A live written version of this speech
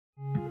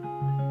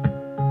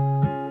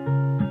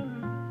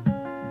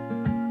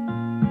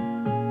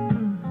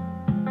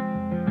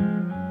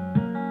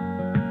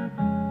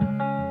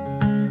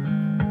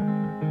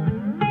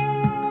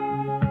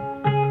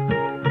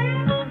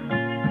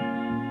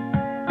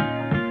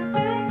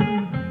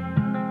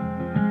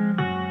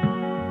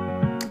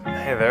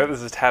Hey there,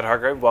 this is Tad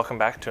Hargrave. Welcome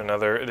back to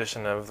another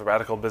edition of The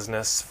Radical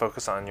Business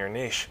Focus on Your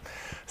Niche.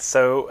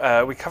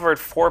 So we covered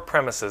 4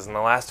 premises in the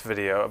last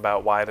video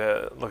about why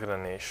to look at a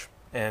niche.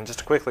 And just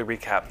to quickly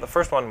recap, the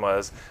first one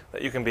was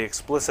that you can be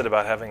explicit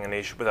about having a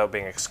niche without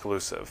being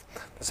exclusive.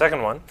 The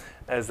second one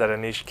is that a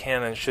niche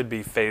can and should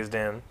be phased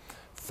in.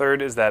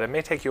 Third is that it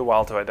may take you a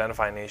while to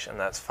identify a niche, and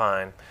that's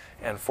fine.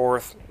 And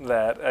fourth,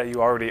 that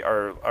you already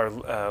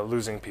are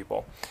losing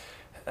people.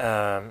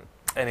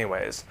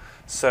 Anyways,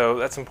 so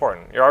that's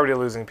important. You're already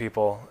losing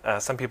people.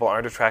 Some people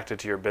aren't attracted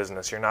to your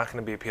business. You're not going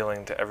to be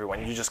appealing to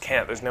everyone. You just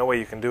can't. There's no way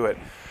you can do it.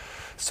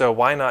 So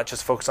why not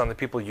just focus on the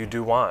people you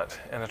do want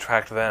and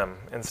attract them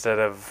instead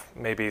of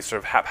maybe sort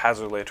of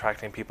haphazardly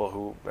attracting people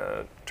who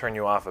turn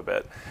you off a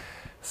bit.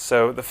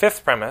 So the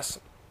fifth premise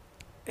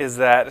is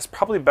that it's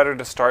probably better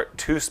to start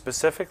too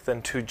specific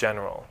than too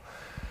general.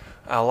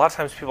 A lot of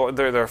times people,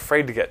 they're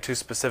afraid to get too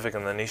specific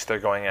in the niche they're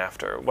going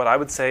after. What I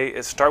would say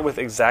is start with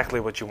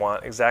exactly what you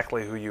want,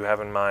 exactly who you have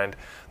in mind,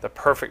 the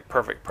perfect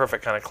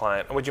kind of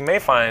client. And what you may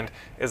find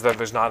is that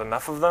there's not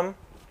enough of them.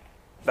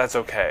 That's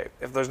okay.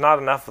 If there's not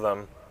enough of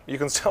them, you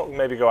can still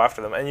maybe go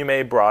after them, and you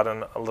may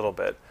broaden a little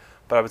bit.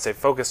 But I would say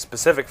focus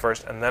specific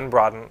first and then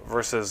broaden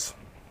versus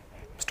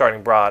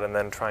starting broad and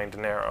then trying to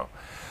narrow.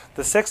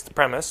 The sixth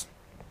premise,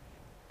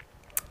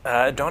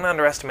 don't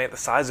underestimate the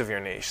size of your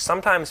niche.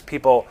 Sometimes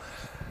people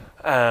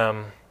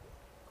they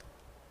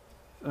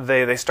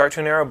start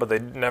too narrow, but they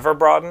never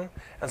broaden,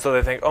 and so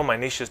they think, oh, my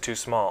niche is too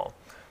small.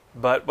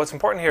 But what's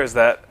important here is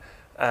that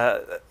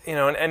in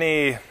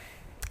any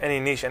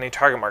niche, any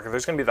target market,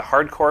 there's going to be the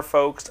hardcore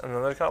folks, and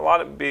then there's going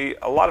to be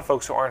a lot of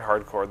folks who aren't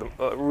hardcore.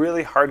 The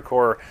really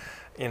hardcore,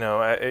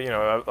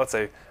 let's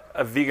say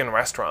a vegan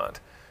restaurant.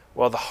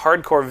 Well, the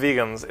hardcore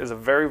vegans is a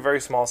very, very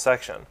small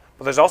section.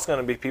 But there's also going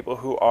to be people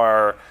who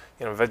are,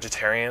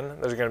 vegetarian.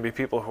 There's going to be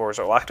people who are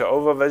sort of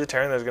lacto-ovo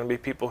vegetarian. There's going to be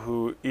people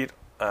who eat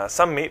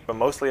some meat, but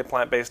mostly a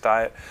plant-based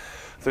diet.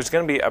 There's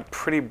going to be a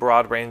pretty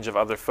broad range of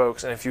other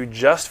folks. And if you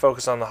just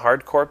focus on the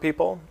hardcore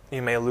people,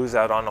 you may lose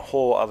out on a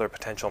whole other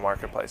potential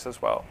marketplace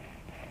as well.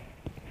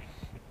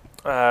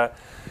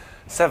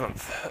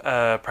 Seventh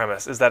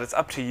premise is that it's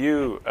up to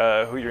you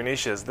who your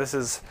niche is. This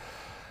is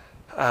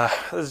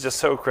just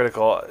so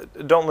critical.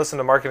 Don't listen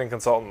to marketing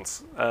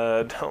consultants.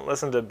 Don't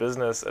listen to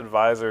business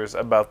advisors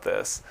about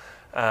this.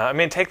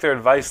 Take their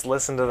advice,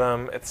 listen to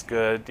them. It's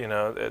good. You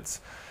can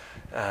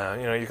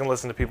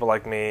listen to people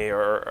like me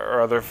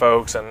or other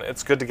folks, and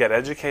it's good to get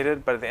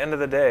educated. But at the end of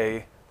the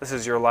day, this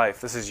is your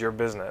life. This is your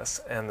business,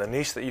 and the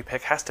niche that you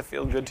pick has to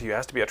feel good to you.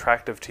 Has to be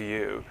attractive to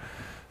you.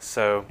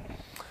 So,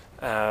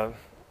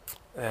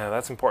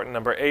 that's important.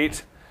 Number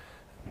 8.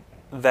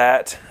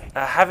 That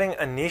having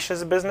a niche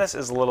as a business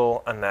is a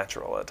little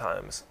unnatural at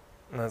times.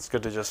 And that's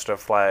good to just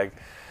flag.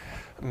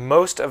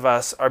 Most of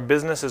us, our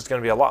business is going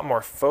to be a lot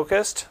more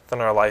focused than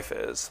our life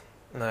is.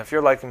 Now, if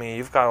you're like me,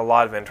 you've got a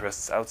lot of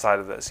interests outside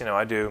of this.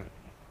 I do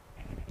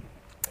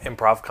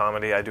improv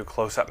comedy, I do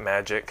close-up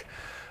magic,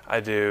 I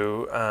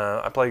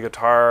play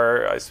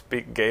guitar, I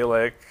speak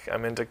Gaelic,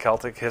 I'm into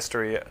Celtic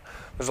history.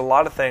 There's a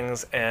lot of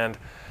things, and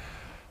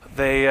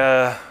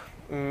they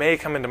may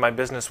come into my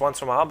business once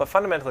in a while, but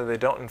fundamentally they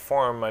don't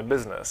inform my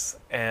business.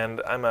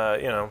 And I'm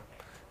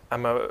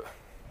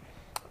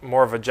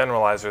more of a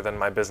generalizer than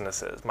my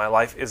business is. My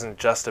life isn't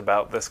just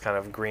about this kind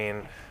of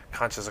green,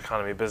 conscious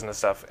economy business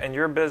stuff. And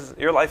your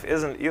life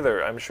isn't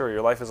either, I'm sure.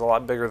 Your life is a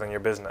lot bigger than your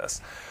business.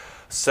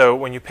 So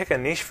when you pick a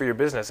niche for your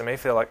business, it may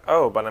feel like,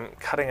 oh, but I'm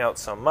cutting out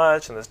so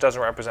much, and this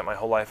doesn't represent my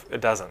whole life. It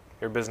doesn't.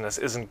 Your business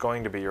isn't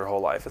going to be your whole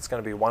life. It's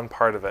going to be one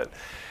part of it.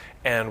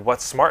 And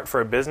what's smart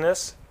for a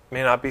business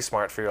may not be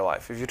smart for your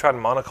life. If you try to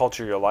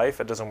monoculture your life,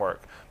 it doesn't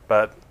work.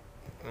 But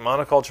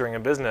monoculturing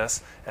a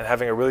business and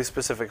having a really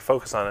specific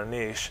focus on a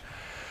niche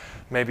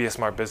may be a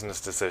smart business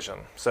decision.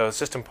 So it's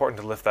just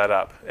important to lift that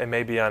up. It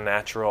may be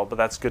unnatural, but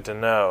that's good to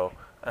know.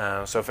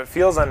 So if it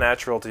feels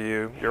unnatural to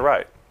you, you're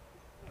right.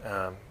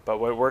 But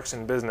what works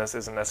in business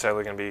isn't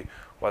necessarily going to be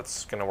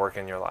what's going to work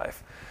in your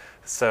life.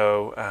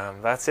 So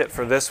that's it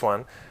for this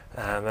one.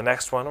 The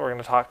next one, we're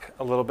going to talk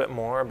a little bit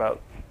more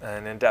about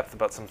and in depth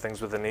about some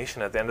things with the niche.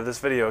 And at the end of this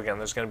video, again,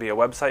 there's going to be a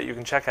website you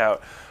can check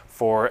out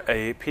for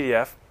a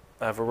PDF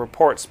of a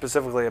report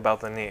specifically about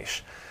the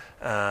niche.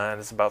 And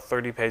it's about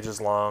 30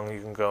 pages long.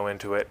 You can go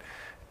into it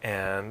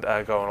and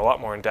go in a lot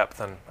more in depth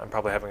than I'm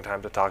probably having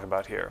time to talk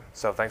about here.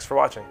 So thanks for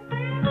watching.